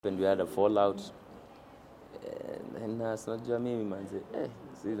when we had a fallout. Na sinajua mimi manze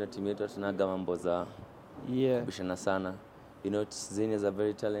sisi team yetu tunaga mambo za kubishana sana. You know, Zane is a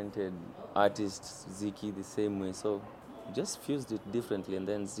very talented artist, Ziki the same way, so just fused it differently, and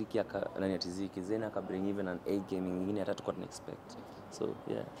then Ziki Ziki Zane aka bring even an A game nyingine hata tuko expect. So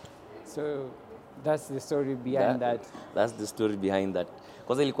yeah, so that's the story behind that. That's the story behind that.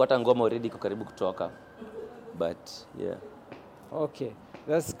 Kwanza ilikuwa hata ngoma already iko karibu kutoka, but yeah. Okay,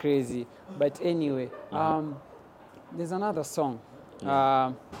 that's crazy. But anyway, there's another song.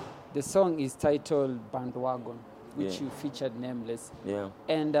 The song is titled Bandwagon, which you featured Nameless. Yeah.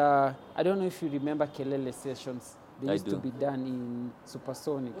 And I don't know if you remember Kelele sessions. They used do. to be done in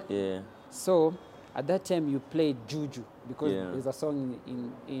Supersonic. Yeah. So at that time you played Juju, because there's a song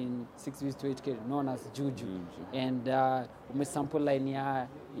in 6 Vs to 8K known as Juju. And umesample line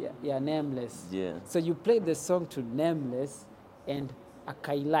ya Nameless. Yeah. So you played the song to Nameless and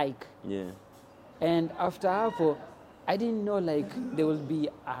Akailike. Yeah. And after hapo, I didn't know like there will be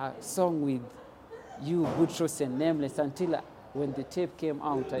a song with you, Boutros, and Nameless until when the tape came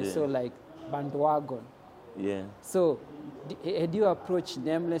out, I saw like Bandwagon. Yeah. So had you approached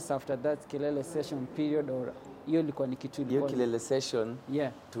Nameless after that Kelele session period, or hiyo ilikuwa ni kitu Hiyo Kelele session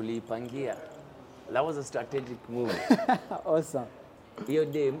tuliipangia. That was a strategic move. Awesome. Hiyo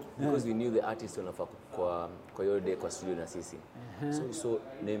day, because we knew the artist wanafaa kwa hiyo day kwa studio na sisi. So we saw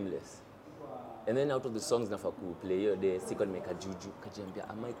Nameless. And then out of the songs nafaa play hiyo day, siko nimeka Juju, kajiambia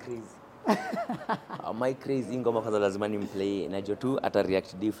am I crazy? Am I crazy? Ngoma kwanza lazima nimplay, najua tu ata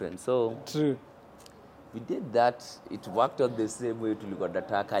react different. So true. We did that. It worked out the same way. Tulikuwa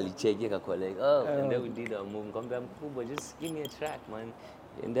dataka alicheki akakuwa like, and then we did a move. Ngombe mkubwa, just give me a track, man.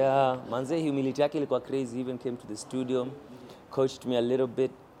 And manze humility yake ilikuwa crazy. Even came to the studio, coached me a little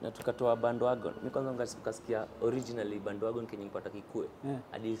bit, na tukatoa Bandwagon. Mimi kwanza ngasikia originally Bandwagon kenye nilipata kikue.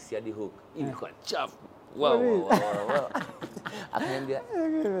 Hadi hook. Ilikuwa chafu. Wow. Akaniambia,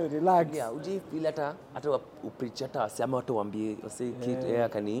 relax. Yeah, ujifeel hata upreach hata wasema watu waambie wase kit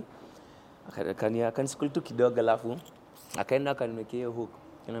akanisikuli tu kidogo, alafu akaenda akaniwekea hook.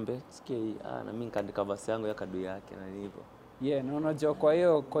 Kaniambia sikia hii, na mimi nikaandika verse yangu ya kadu yake na hivyo. Yeah, no unajua kwa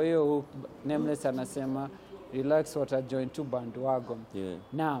hiyo hook Nameless anasema relax, wata join to Bandwagon. Yeah.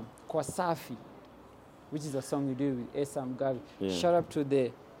 Now, kwa Safi, which is a song you do with Asam Gavi. Yeah. Shout out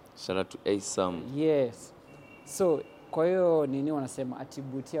to Asam. Yes. So, kwa hiyo nini wanasema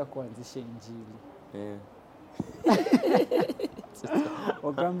atibutia kuanzisha injili. Yeah.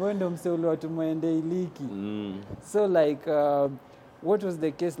 Wakambwendo mseuli watu mwende iliki. So like what was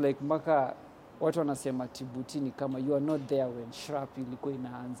the case like mpaka watu wanasema Tibutini kama you are not there when Shrap ilikuwa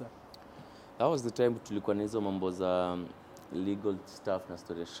inaanza? That was the time tulikuwa na hizo mambo za legal stuff na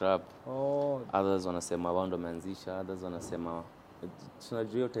story Shrap. Others wanasema wao ndo wameanzisha, others wanasema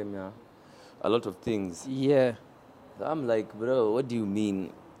tunajua hiyo time ya a lot of things. Yeah. I'm like, bro, what do you mean?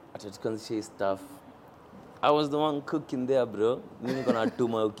 Atatukanzisha stuff. I was the one cooking there, bro. Mimi kona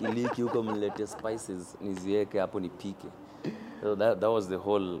tuma ukiliki huko mlete spices niziweke hapo nipike. So that was the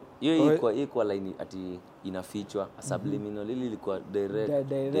whole. Hiyo ilikuwa line ati inafichwa subliminal, ile ilikuwa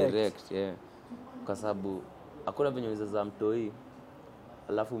direct, yeah. Kwa sababu hakuna venye unaweza za mtoi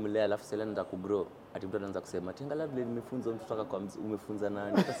alafu mlea alafu sasa nenda kugrow. Ati mtu anaanza kusema ati angalau vile nimefunza mtu toka kwa umefunza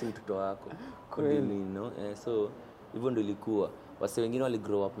nani? Hata si mtoto wako. Kweli, no? So hivyo ndio ilikuwa. Wase wengine wali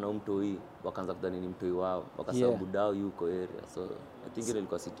grow up na mtoi, wakaanza kudhani ni mtoi wao, wakasema budao yuko area. So I think it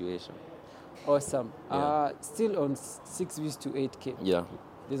ilikuwa situation. Awesome. Still on 6 Vs to 8K. Yeah.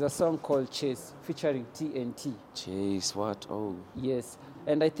 There's a song called Chase featuring TNT. Chase, what? Oh. Yes.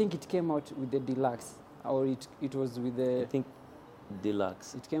 And I think it came out with the deluxe, or it was with the... I think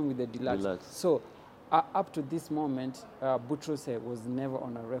deluxe. It came with the deluxe. So up to this moment, Boutros was never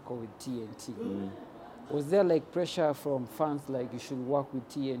on a record with TNT. Was there like pressure from fans like you should work with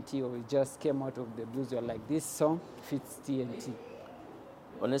TNT, or it just came out of the blues? You're like, this song fits TNT?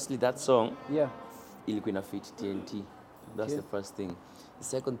 Honestly, that song, ilikuwa ina fit TNT. That's the first thing. The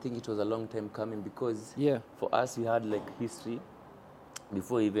second thing, it was a long time coming because for us we had like history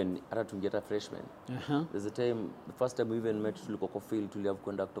before even hata tungeta freshman. There's a time, the first time we even met, tulikuwa kwa field, tulihavu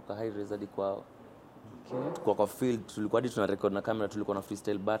kwenda kutoka high res hadi kwao. Tulikuwa kwa field, tulikuwa hadi tuna record na camera, tulikuwa na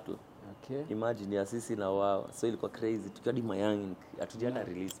freestyle battle. Imagine ya sisi na wao. So ilikuwa crazy. Tukiwa di mayang, hatujana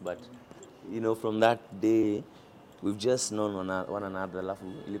release, but you know, from that day we've just known one another. Alafu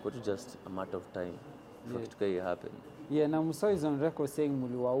ilikuwa tu just a matter of time for it to happen. Yeah, na Musa is on record saying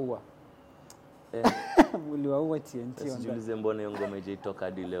muliwaua. Muliwaua TNT on that. Sijulize mbona hiyo ngoma ijaitoka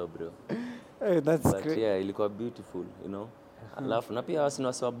hadi leo, bro. That's great. Yeah, ilikuwa beautiful, you know. Alafu na pia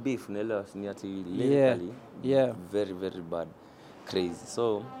wasina beef, naelewa ni ati lyrically very very bad. crazy.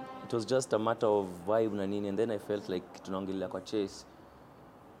 So it was just a matter of vibe na nini, and then I felt like tunaongelea kwa Chase,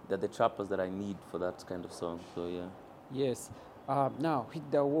 they're the trappers that I need for that kind of song. So yeah. Yes. Now,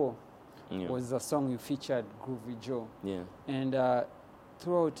 Hit the Wall Yeah. was a song you featured Groovy Joe. Yeah. And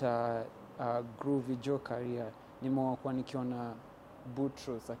throughout Groovy Joe career, nimekuwa nikiona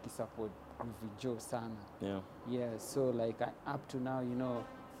Boutros akisupport Groovy Joe sana. Yeah. Yeah, so like up to now, you know,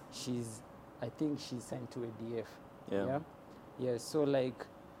 I think she's signed to ADF. Yeah. Yeah, so like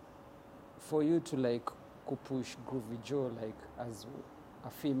for you to like kupush Groovy Joe like as a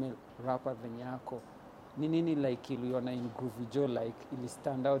female rapper venye yako, ni nini like iliona in Groovy Joe like ili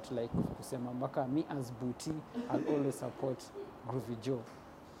stand out like kusema mpaka me as Booty I'll always support Groovy Joe?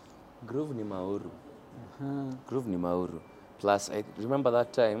 Groove ni mauru. Groove ni mauru. Plus I remember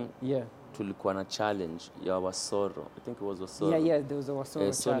that time, Yeah. tulikuwa na challenge ya Wasoro. I think it was Wasoro. Yeah, there was a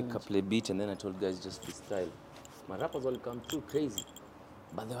Wasoro So challenge. play beat, and then I told guys just freestyle. My rappers all come too crazy,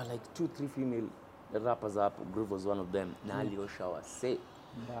 but there were like 2-3 female rappers up. Groove was one of them. Nali Oshawa say,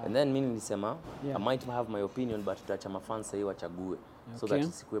 and then mimi nilisema, Yeah. I might have my opinion, but tutaacha mafans sahi wachague, so that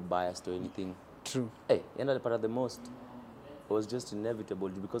isikuwe biased or anything. True. Hey, yenda alipata the most. It was just inevitable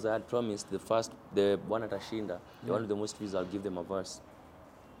because I had promised the one atashinda, the one with the most views, I'll give them a verse.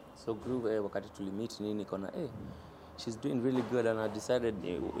 So Groove, wakati tulimit nini, kona, she's doing really good, and I decided,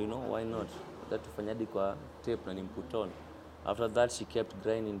 you know, why not? That tufanyadi kwa tape na nimput on. After that, she kept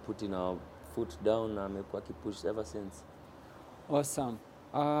grinding, putting her foot down, na amekuwa kipush ever since. Awesome.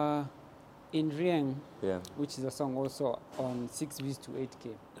 In Rieng, Yeah. which is a song also on 6 Vs to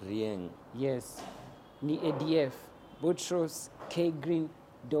 8K. Rieng. Yes. Ni ADF, Boutros, K Green,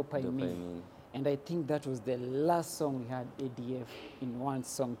 Dopamine. Dopamine. And I think that was the last song we had ADF in one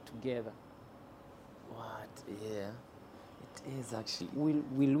song together. What? Yeah. It is actually.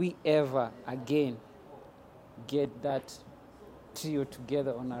 Will we ever again get that trio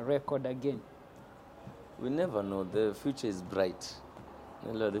together on a record again? We never know. The future is bright.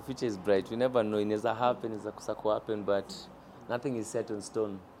 Hello, the future is bright. We never know. Inaweza happen, inaweza kusa happen, but nothing is set in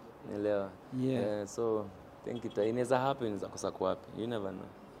stone. Hello. Yeah. So think it inaweza happen, inaweza kusa happen. You never know.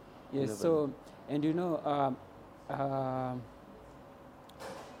 Yes. So, and you know,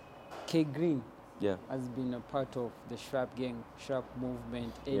 K Green has been a part of the Shrap Gang, Shrap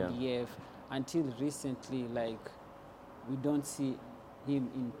movement, ADF, until recently. Like, we don't see him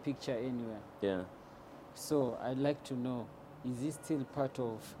in picture anywhere. Yeah. So I'd like to know, is he still part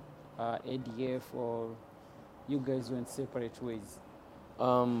of ADF, or you guys went separate ways?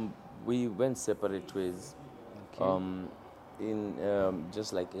 We went separate ways. Okay. In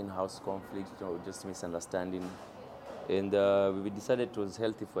just like in-house conflict, just misunderstanding, and we decided it was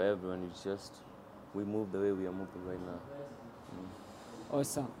healthy for everyone. It's just we moved the way we are moving right now.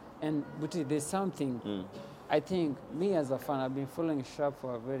 Awesome. And Buti, there's something. I think me as a fan, I've been following Shrap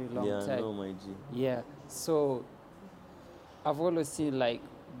for a very long time. Yeah, no, my G. Yeah. So I've always seen like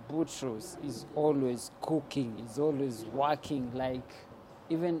Boutros is always cooking, is always working. Like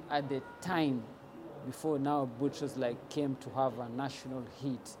even at the time before now, Boutros like came to have a national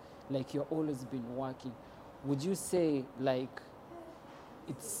hit. Like you've always been working. Would you say like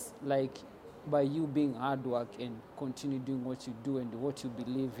it's like by you being hard work and continue doing what you do and what you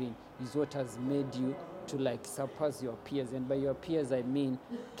believe in is what has made you to like surpass your peers? And by your peers I mean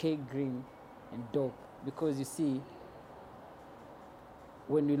K Green and Dope, because you see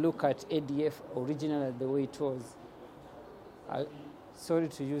when we look at ADF originally the way it was, sorry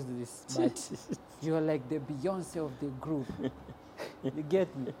to use this, but you're like the Beyonce of the group. You get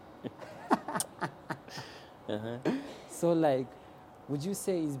me? So like, would you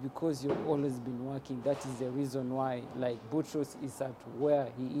say it's because you've always been working, that is the reason why like Boutros is at where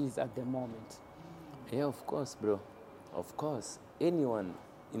he is at the moment? Yeah, of course, bro. Of course. Anyone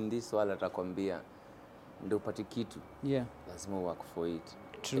in this world atakwambia ndio upate kitu. Yeah. Lazima work for it.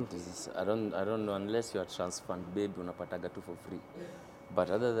 True. It is, I don't know, unless you are transfund baby unapataga tu for free. But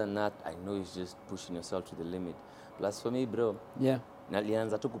other than that, I know it's just pushing yourself to the limit. Plus for me, bro. Yeah.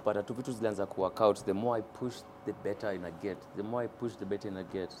 Nalianza tu kupata tu vitu zilianza ku work out. The more I push, the better I get. The more I push, the better I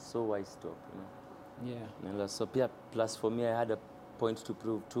get. So why stop, you know? Yeah. So plus for me, I had a point to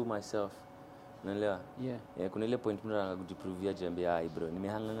prove to myself. Unaelewa? Yeah. Kuna ile point mtu anataka kujiprovia jambia, bro,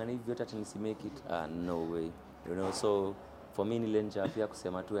 nimehangangana hivi yote ati nisimake it. No way. You know, so for me nilenja pia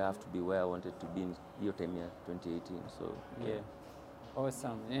kusema tu I have to be where I wanted to be in hiyo time ya 2018. So yeah.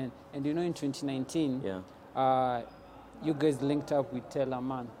 Awesome. And you know, in 2019, yeah. You guys linked up with Taylor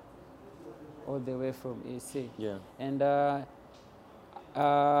Man all the way from AC. Yeah. And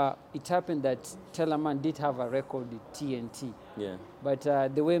it happened that Teleman did have a record with TNT. Yeah. But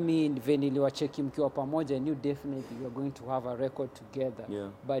the way me and Veli niliwacheki mkiwa pamoja, I knew definitely you were going to have a record together. Yeah.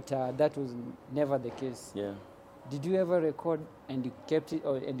 But that was never the case. Yeah. Did you ever record and you kept it,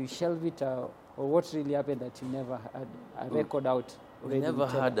 and you shelved it, or what really happened that you never had a record out? We never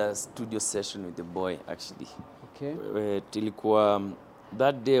had a studio session with the boy, actually. Okay. Tilikuwa,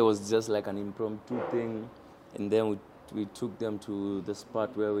 that day was just like an impromptu thing, and then we took them to the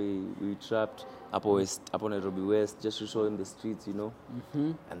spot where we trapped up Nairobi West, just to show him the streets, you know.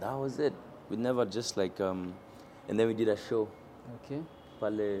 Mm-hmm. And that was it. We never just like and then we did a show. Okay.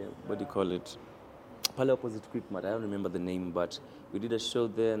 Pale, what do you call it? Pale opposite Quickmart. I don't remember the name, but we did a show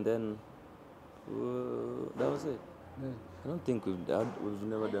there, and then that was it. Yeah. I don't think we've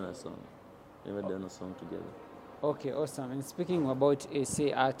never done a song. Never done a song together. Okay, awesome. And speaking about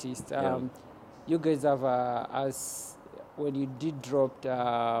SA artists, you guys have as when you did drop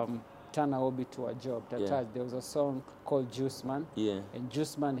Turn a Hobby to a Job, there was a song called Juice Man. Yeah. And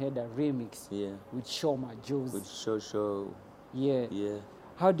Juice Man had a remix with Shoma Josie. With Show. Yeah. Yeah.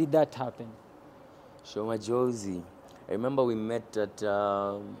 How did that happen? Shoma Josie. I remember we met at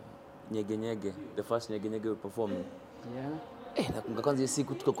Nyege Nyege, the first Nyege Nyege we performed. Yeah. Nakumbuka kwanza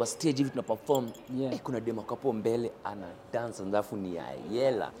siku tuko kwa stage hivi tuna perform. Yeah. Kuna demo kapo mbele ana dance alafu ni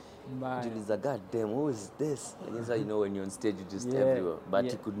Ayela. Juliza, God damn, who is this? And that's how you know when you're on stage, you're just everywhere. But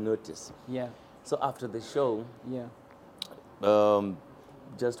you could notice. Yeah. So after the show,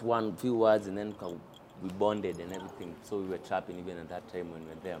 just one few words, and then we bonded and everything. So we were trapping even at that time when we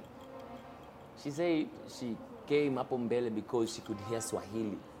were there. She said she came up on Mbele because she could hear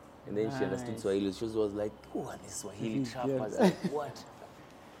Swahili. And then she understood Swahili. She was like, who are these Swahili trappers? Like, what?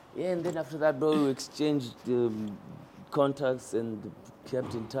 Yeah, and then after that, bro, we exchanged contacts and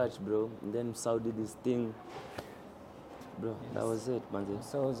kept in touch, bro. And then Msao did his thing. Bro, that was it, man.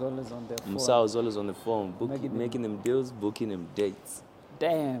 Msao was always on the phone. Msao was always on the phone, making them deals, booking them dates.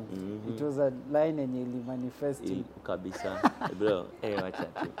 Damn. Mm-hmm. It was a line and you manifested. Kabisa. Bro, hey, watch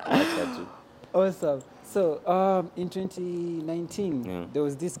out. Awesome. So, in 2019, there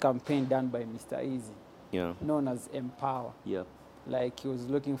was this campaign done by Mr. Easy, known as Empower. Yeah. Like he was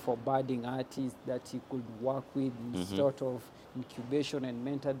looking for budding artists that he could work with in sort of incubation and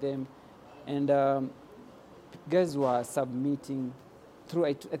mentor them. And guys were submitting through,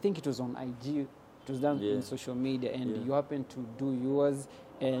 I think it was on IG, it was done in social media, and you happened to do yours,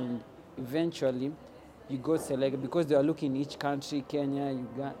 and eventually you got selected because they were looking in each country,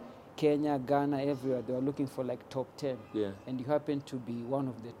 Kenya, Ghana, everywhere. They were looking for like top 10. Yeah. And you happened to be one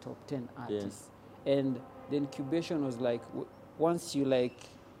of the top 10 artists. Yeah. And the incubation was like, once you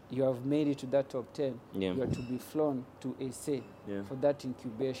have made it to that top 10, you are to be flown to SA for that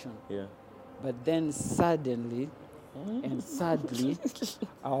incubation. Yeah. But then suddenly, and sadly,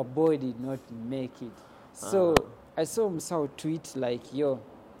 our boy did not make it. So I saw Msao tweet like, yo,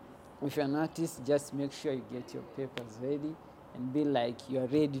 if you're an artist, just make sure you get your papers ready and be like, you are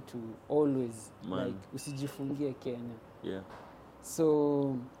ready to always, like, usijifungie Kenya. Yeah.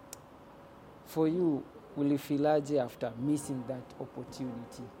 So, for you, ulifilaje after missing that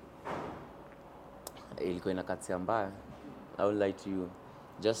opportunity? Ilikuwa inakatia mbaya. I would like to you.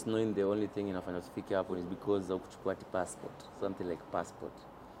 Just knowing the only thing inafanya usifike hapo is because of kuchukua passport. Something like passport.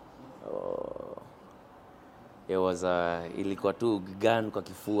 It was ilikuwa tu gun kwa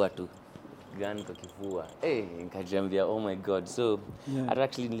kifua tu. Nikajiambia, oh my god. So I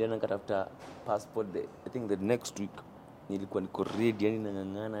actually nilienda katafuta passport I think the next week nilikuwa niko ready, yani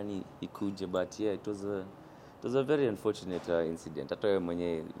nangangana ni ikuje, but it was a very unfortunate incident. Hata wewe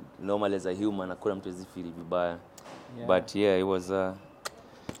mwenye normal as a human hakuna mtu azifeel vibaya. But it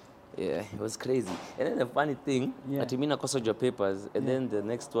was crazy. And then the funny thing, ati mimi nakosa your papers, and then the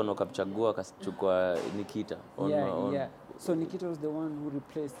next one wakachagua akachukua Nikita on my own. So Nikita was the one who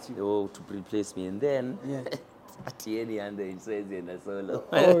replaced you. Oh, to replace me. And then at any under it says in a solo.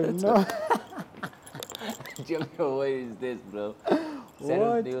 Oh no. What is this, bro?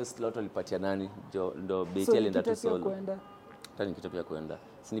 What? Ndio slot walipatia nani? Ndo Beti alienda solo. Tani Nikita pia kwenda.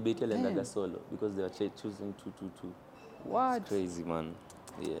 Sini Beti alienda solo because they were choosing two. What? It's crazy, man.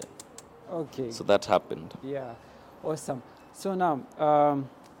 Yeah. Okay. So that happened. Yeah. Awesome. So now,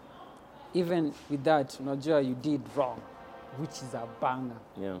 even with that, unajua you did wrong, which is a banger.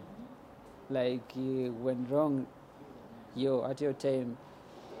 Yeah. Like when wrong, at your time,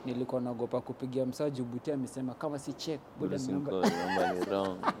 nilikuwa naogopa kupigia msaji Butia amesema kama si check buda namba ni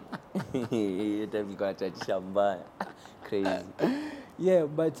wrong. Hiyo time nilikuwa nachachisha mbaya. Crazy. Yeah,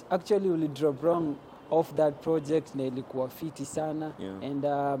 but actually we drop wrong off that project na ilikuwa fiti sana. And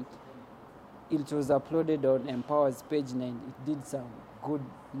it was uploaded on Empower's page and it did some good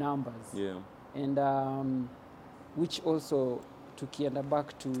numbers. Yeah. And which also tukienda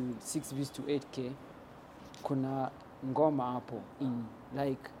back to 6 views to 8K, kuna ngoma hapo in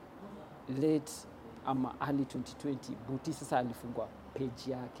like late ama early 2020 Buti sasa alifungua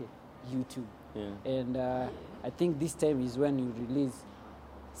page yake YouTube. Yeah. And I think this time is when you release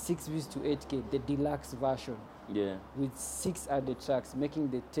 6 views to 8K, the deluxe version. Yeah. With 6 added tracks,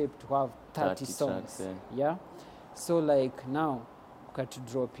 making the tape to have 30 songs. Tracks, yeah. So like now ukatu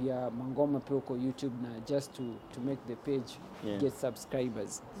drop ya mangoma pia uko YouTube na just to make the page get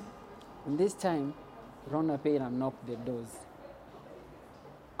subscribers. And this time Rona pay and knock the doors.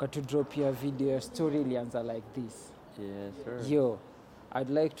 Ukatu drop ya video story ilianza like this. Yeah, sure. Yo, I'd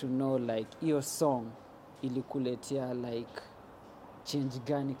like to know like your song ilikuletea like change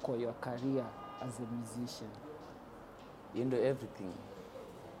gani kwa your career as a musician? You know everything.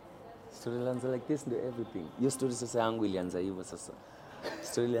 Story ilianza like this, ndo everything. Your story sasa yangu ilianza hivyo sasa.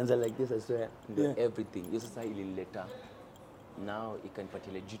 Story ilianza like this, I swear, ndo everything. Your sasa ilileta. Now he can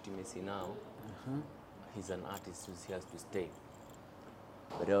put legitimacy now. He's an artist who has to stay.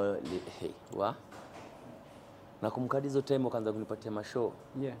 But hey, wa? Nakumbuka hizo time wakaanza kunipatia mashow.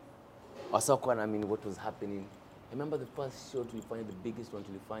 Yeah. Wasa kwa naamini what was happening. I remember the first show tulifanya, the biggest one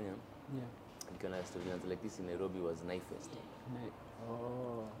tulifanya. Yeah. Nikiona story like this in Nairobi was Knife Fest.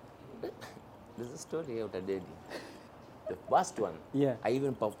 Oh. There's a story here utadedi. The first one, I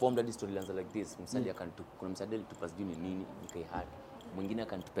even performed that story like this. Msadi akanitupa, kuna msadi alitupa sijui ni nini, nikaihadi. Mwingine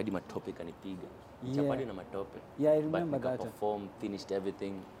akanitupa hadi matope kanipiga. Chapadi na matope. Yeah, I remember but that. But performed, finished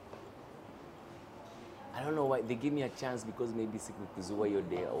everything. I don't know why they gave me a chance, because maybe sikukuzua your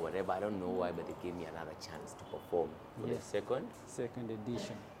day or whatever. I don't know why, but they gave me another chance to perform for the second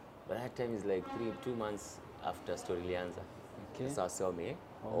edition. But that time is like 2 months after Story Lianza. Okay. That's how I saw me.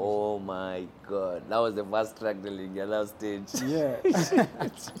 Oh my God. That was the first track niliingia last stage. Yeah.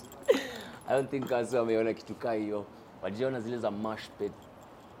 I don't think I saw me on kitu kaa hiyo. Wajiona zile za mash pit.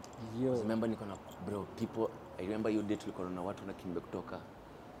 Yo. I remember niko na bro, people, I remember your day tulikuwa na watu wanakimbia kutoka.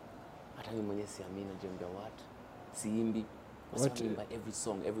 Hata mimi mwenyewe siamini najiambia watu. Siimbi. What every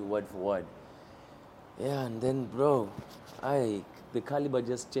song, every word for word. Yeah, and then bro, the caliber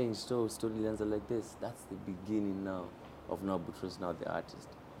just changed. So Story Lianza like this. That's the beginning now of now Butros, now the artist,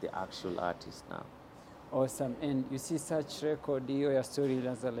 the actual artist now. Awesome. And you see such record hiyo ya Story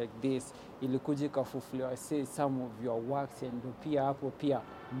Lianza like this ilikuja ikafufuliwa, say some of your works, and pia hapo pia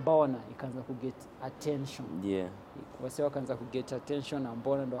mbona ikaanza kuget attention. Yeah. Wase wakaanza kuget attention na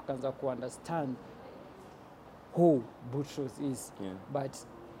mbona ndo wakaanza ku understand who Butros is. Yeah. But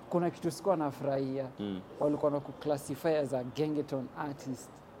kuna kitu sikuwa nafurahia. Walikuwa na kuclassify as a gengeton artist.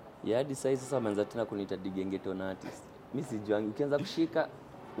 Yeah, decide sasa wameanza tena kuniita gengeton artist. Mimi sijuangi, ukianza kushika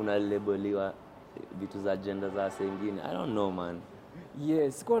unalabeliwa vitu za agenda za wase wengine. I don't know, man.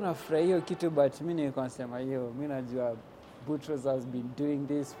 Yes, sikuwa nafurahia kitu, but mimi nilikuwa nasema mimi najua Butros has been doing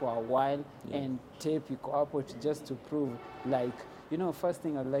this for a while, and tape iko hapo just to prove, like, you know, first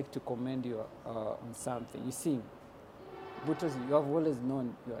thing I'd like to commend you on something. You see, Butros, you have always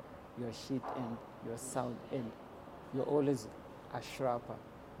known your shit and your sound, and you're always a sharper,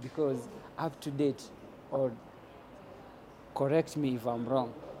 because up to date, or correct me if I'm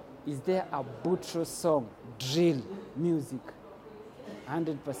wrong, is there a Butros song, drill music,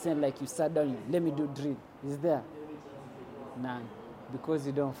 100% like you sat down, let me do drill? Is there? None, because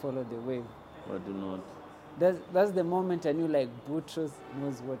you don't follow the wave. I do not. That's the moment I knew like Butros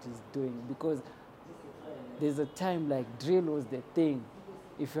knows what he's doing, because there's a time like drill was the thing.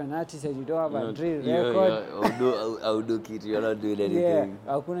 If you're an artist and you don't have a drill record, I'll do kit, you're not doing anything. Yeah,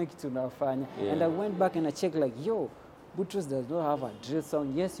 hakuna kitu nafanya. And I went back and I checked like, yo, Butros does not have a drill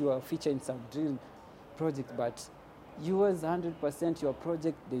song. Yes, you are featured in some drill projects, but yours 100% your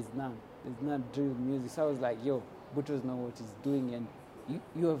project, there's none. There's not drill music. So I was like, yo, Butros knows what he's doing, and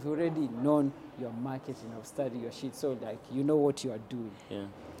you have already known your market and have studied your shit, so like you know what you are doing. Yeah.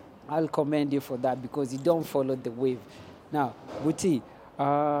 I'll commend you for that, because you don't follow the wave. Now, Buti,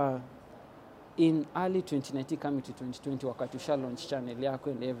 in early 2019 coming to 2020, wakati usha launch channel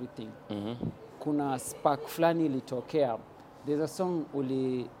yako and everything, kuna spark flani ilitokea. There's a song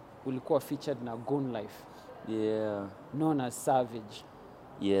ulikuwa featured na Gone Life. Yeah. Known as Savage.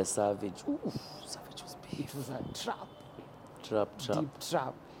 Yeah, Savage. Ooh, Savage was big. It was a trap. Trap. Deep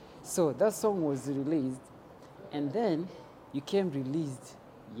trap. So that song was released, and then you came released.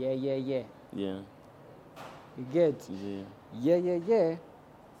 Yeah. Yeah. You get? Yeah.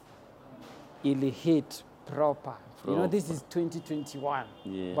 Ili hit proper. You know, this is 2021.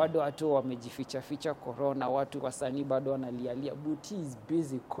 Yeah. Bado watu wamejificha corona, watu wasanii bado wanalialia. Buti is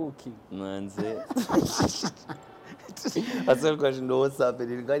busy cooking. Manze. Asa question what's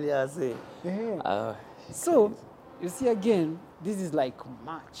happening? Kali ase. Ah, So, you see again, this is like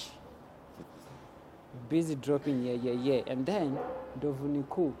March. Busy dropping, yeah. And then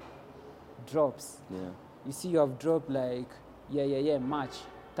Dovuniku drops. yeah. You see, you have dropped like, March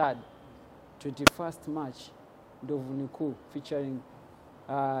 3rd, 21st March, Dovuniku featuring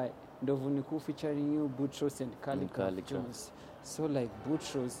you, Boutros and Calligraph Jones. So like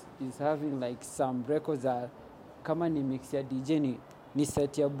Boutros is having like some records that kama ni mix ya DJ ni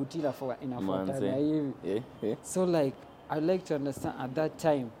set ya Butila for inafuatana hivi. Yeah. So like I'd like to understand at that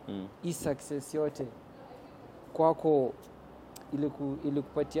time hii success yote kwako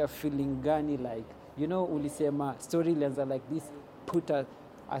ilikupatia feeling gani, like ulisema story ilianza like this, put a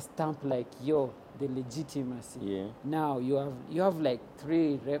stamp like the legitimacy. Yeah. Now you have like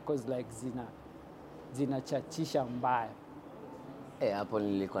 3 records like zinachachisha mbaya. Hapo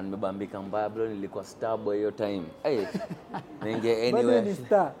nilikuwa nimebambika mbaya bro, nilikuwa star boy hiyo time. Ninge Bado anyway. ni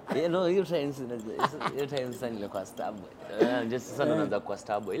star. No, hiyo time sana nilikuwa star boy. Just sana naanza kuwa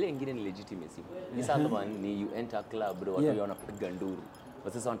star boy. Ile nyingine ni legitimacy. Ni sasa kama ni you enter club bro, watu wanapiga nduru.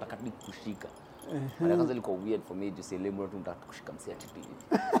 Kwa sasa wanataka kukushika. Mara kwanza ilikuwa weird for me to say lemo tu nataka kushika msia titi.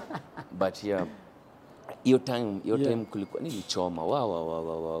 But yeah, your time kulikuwa nilichoma.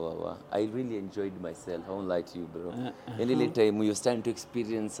 Wow. I really enjoyed myself. I won't lie to you, bro. And ile time you're starting to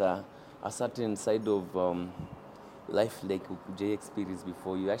experience a certain side of life like you experienced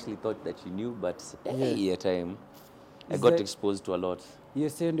before. You actually thought that you knew, but your time I got exposed to a lot. You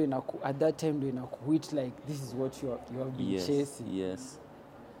said at that time do quit like this is what you have been chasing.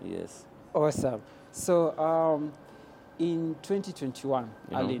 Yes. Awesome. So in 2021,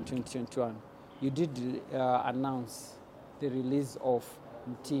 early in 2021, you did announce the release of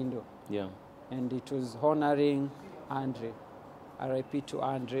Mtindo. Yeah. And it was honoring Andre, RIP to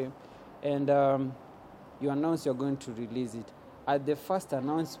Andre. And you announced you're going to release it. At the first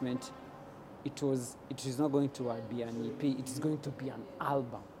announcement, it is not going to be an EP, it is going to be an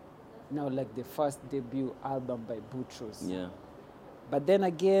album. Now, like the first debut album by Boutros. Yeah. But then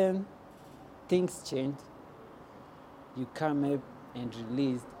again, things changed. You come up and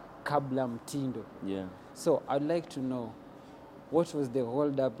released Kabla Mtindo. Yeah. So I'd like to know, what was the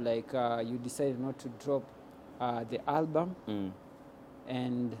hold up? Like you decided not to drop the album,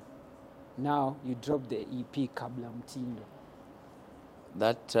 and now you drop the EP Kabla Mtindo.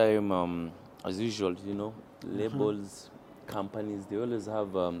 That time, as usual, labels, companies, they always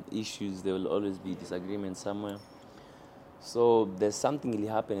have issues. There will always be disagreements somewhere. So there's something really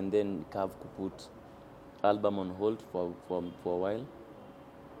happened, and then Kav could put album on hold for a while,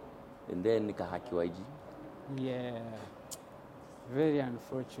 and then nikahaki YG. Yeah, very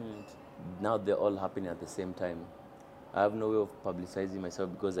unfortunate. Now they're all happening at the same time. I have no way of publicizing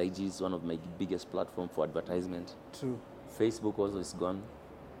myself because IG is one of my biggest platforms for advertisement. True. Facebook also is gone.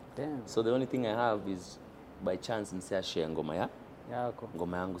 Damn. So the only thing I have is by chance and share ngoma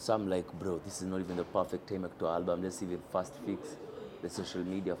yangu. So I'm like, bro, this is not even the perfect time to album. Let's even fast fix the social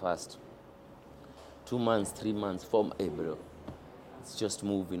media fast. 2 months, 3 months, 4 months. Hey, bro, it's just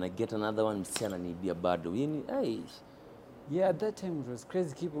moving. I get another one, msiana nibia bado. Yeah, at that time it was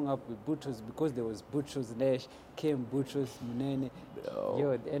crazy keeping up with Boutros because there was Boutros Nash, came Boutros Munene,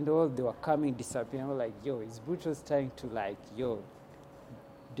 and all they were coming, disappearing. I was like, is Boutros trying to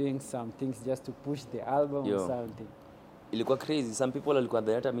doing some things just to push the album or something? Ilikuwa crazy. Some people walikuwa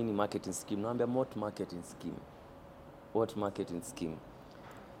there hata mini marketing scheme. Naambia what marketing scheme.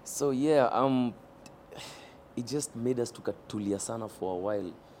 So yeah, it just made us tukatulia sana for a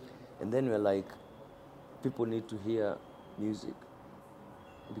while. And then we're like, people need to hear music.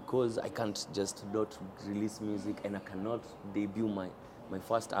 Because I can't just not release music, and I cannot debut my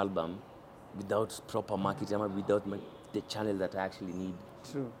first album without proper marketing, without the channel that I actually need.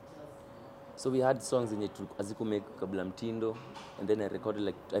 True. So we had songs in Aziku make Kabla Mtindo, and then I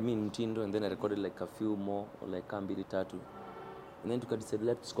recorded Mtindo, and then I recorded like a few more, or like Kambiri Tatu. And then we decided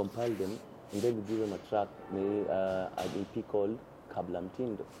let's compile them, and then we give them a track, an EP called Kabla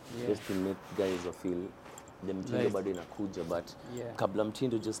Mtindo, just to make guys feel the Mtindo bado inakuja, but Kabla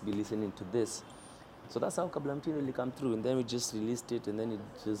Mtindo just be listening to this. So that's how Kabla Mtindo really come through, and then we just released it, and then it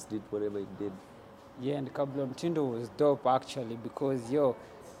just did whatever it did. Yeah, and Kabla Mtindo was dope actually because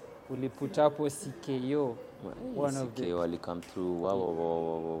uliput hapo CKO, one of the CKO come through.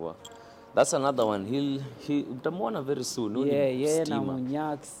 Wow. That's another one. He utamwona very soon. Yeah, na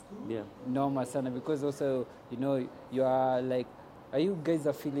Munyax. Yeah. Noma sana because also you are like, are you guys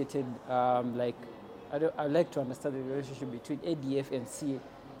affiliated? Like I'd like to understand the relationship between ADF and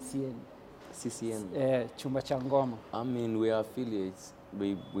CCN. Chumba cha Ngoma. I mean, we are affiliates.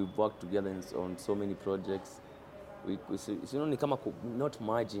 We've worked together on so many projects. ni kama not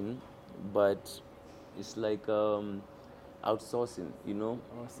margin, but it's like outsourcing, you know.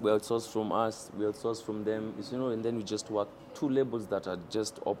 Awesome. We outsource from us, we outsource from them, and then we just work 2 labels that are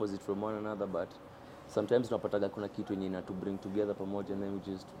just opposite from one another, but sometimes tunapataga kuna kitu yenye ina to bring together pamoja, and then we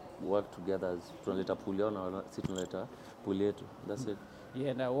just work together as tunaleta pool yao na sisi tunaleta pool yetu. That's it.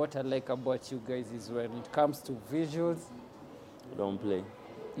 Yeah, now what I like about you guys is when it comes to visuals,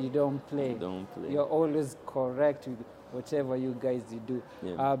 You don't play. You're always correct with whatever you guys do.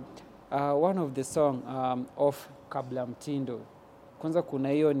 Yeah. One of the song of Kabla Mtindo, kwanza kuna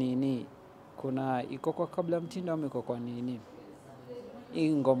hiyo nini, kuna iko kwa Kabla Mtindo ama iko kwa nini?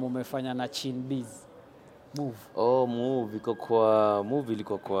 Hii ngoma umefanya na Chin Biz. Move. Oh, Move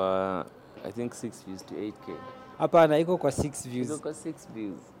ilikuwa kwa I think 6 views to 8K. Hapana, iko kwa 6 views. Iko kwa 6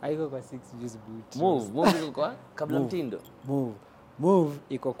 views. Haiko kwa 6 views but. Move iko kwa Kabla Mtindo. Move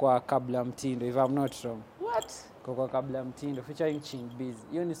iko kwa Kabla Mtindo, if I'm not wrong. What? Iko kwa Kabla Mtindo featuring Chin Biz.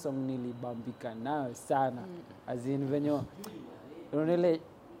 Hiyo ni song nilibambika nayo sana. As in venyo unaele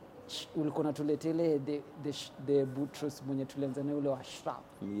ulikuwa unatuletele the Butros mwenye tulianza na ule wa Shrap.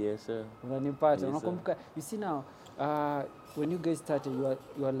 Yes sir. Unanipata? Unakumbuka? You see now when you guys started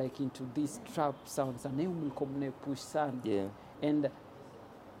you are like into these trap sounds and then mlikuwa mnapush sana. Yeah. And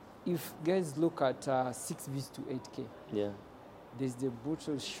if guys look at 6 views to 8K. Yeah. There's the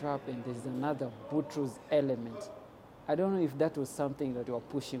Butros Shrap and there's another Butros element. I don't know if that was something that you were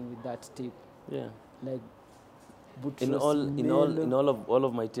pushing with that tape. Yeah. Like Butros in all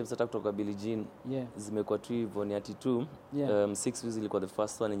of my tapes hata kutoka Billie Jean, yeah, zimekuwa tu hivyo ni ati tu. Yeah. 6 views ilikuwa the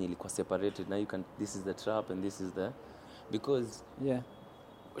first one and ilikuwa separated. Now this is the trap and this is the, because yeah,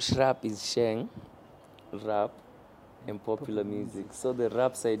 Shrap is Sheng, rap and popular music. So the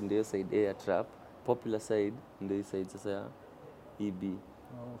rap side ndio side A ya trap, popular side ndio side sasa ya EB.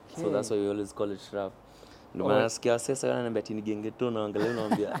 okay. So that's why we always call it Shrap. Ndio maana nasikia sasa ananiambia ati ni gengeto na angalau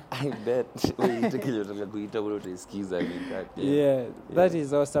naambia I bet wewe itakile utaka kuita bado utaisikiza I mean that. Yeah, that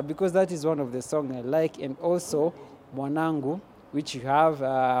is awesome because that is one of the song I like, and also Mwanangu, which you have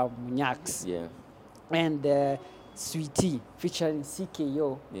Munyax. Yeah. And Sweetie featuring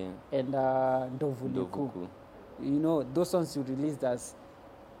CKO. Yeah. And Ndovuliku. You know, those ones you released as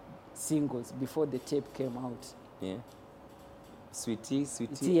singles before the tape came out. Yeah. Sweetie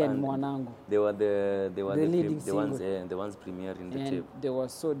and Mwanangu. They were the leading the ones, yeah, the ones premiering the tape. They were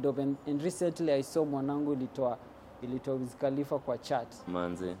so dope. And recently I saw Mwanangu ilitoa Wiz Khalifa kwa chart.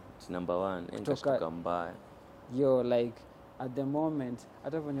 Manze, it's number 1 and kashtuka mbaya. Yo, like at the moment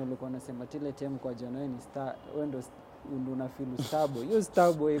hata venye ulikuwa unasema tile time kwa January ni star, wewe ndo una feel stable. Hiyo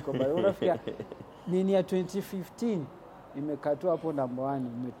stable iko bado unafika nini ya 2015 imekatwa hapo number 1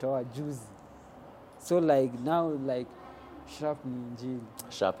 umetoa juzi. So like now like Sharp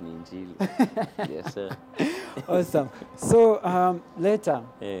ni injili. Yes sir. Awesome. So later,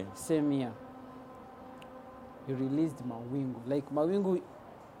 same year, you released Mawingu. Like Mawingu,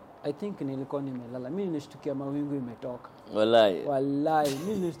 I think nilikuwa nimelala. Mimi nilishtukia Mawingu imetoka. Wallahi,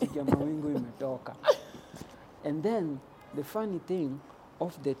 mimi nilishtukia Mawingu imetoka. And then the funny thing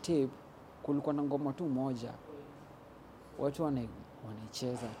of the tape, kulikuwa na ngoma tu moja. Watu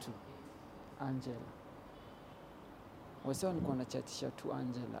wanaicheza tu. Angela. Wasio walikuwa wanachatisha tu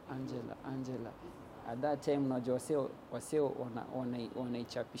Angela. At that time unajua wasio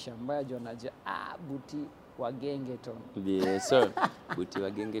wanaichapisha mbaya juu wanajua buti wa gengeton. Yes sir. Buti wa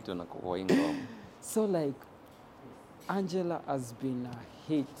gengeton kwa ingoma. So like Angela has been a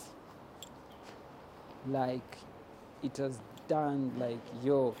hit. Like it has done like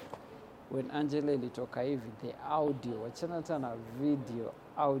when Angela ilitoka hivi the audio wachana tena video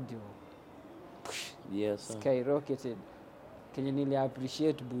audio. Yes sir. Skyrocketed. Kenye nili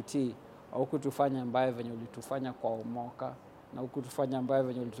appreciate Buti au kutufanya mbaya venye ulitufanya kwa Omoka na ukutufanya mbaya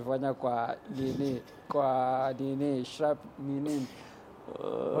venye ulitufanya kwa nini Shrap nini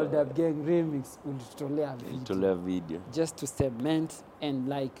Hold Up Gang remix ulitolea video just to cement and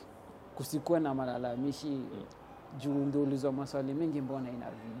like kusikuwa na malalamishi juu ndio ulizwa maswali mengi mbona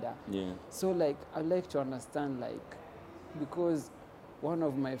ina vida. Yeah. So like I like to understand like because one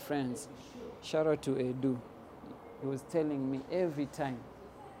of my friends, shout out to Edu, he was telling me every time,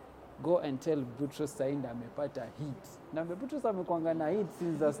 go and tell Butros Sainda amepata hit. Na Butros amekuanga na hit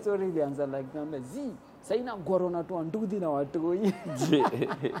since the story ilianza like namba Saina ngoro na tu ndudhi na watoi.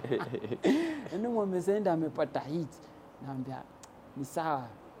 Ndio Sainda amepata hit. Naambia ni sawa.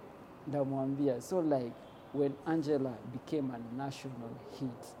 Ndamwambia so like when Angela became a national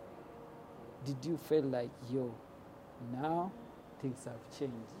hit, did you feel like now things have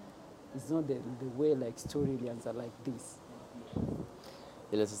changed? It's not the way like story ilianza like this.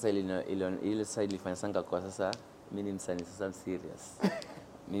 Ile sasa ile side ilifanya sanga kwa sasa mi ni msanii sasa serious.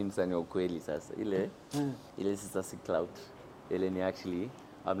 Mi ni msanii wa ukweli sasa. Ile sasa si clout. Ile ni actually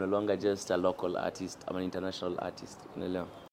I'm no longer just a local artist, I'm an international artist. Unaelewa?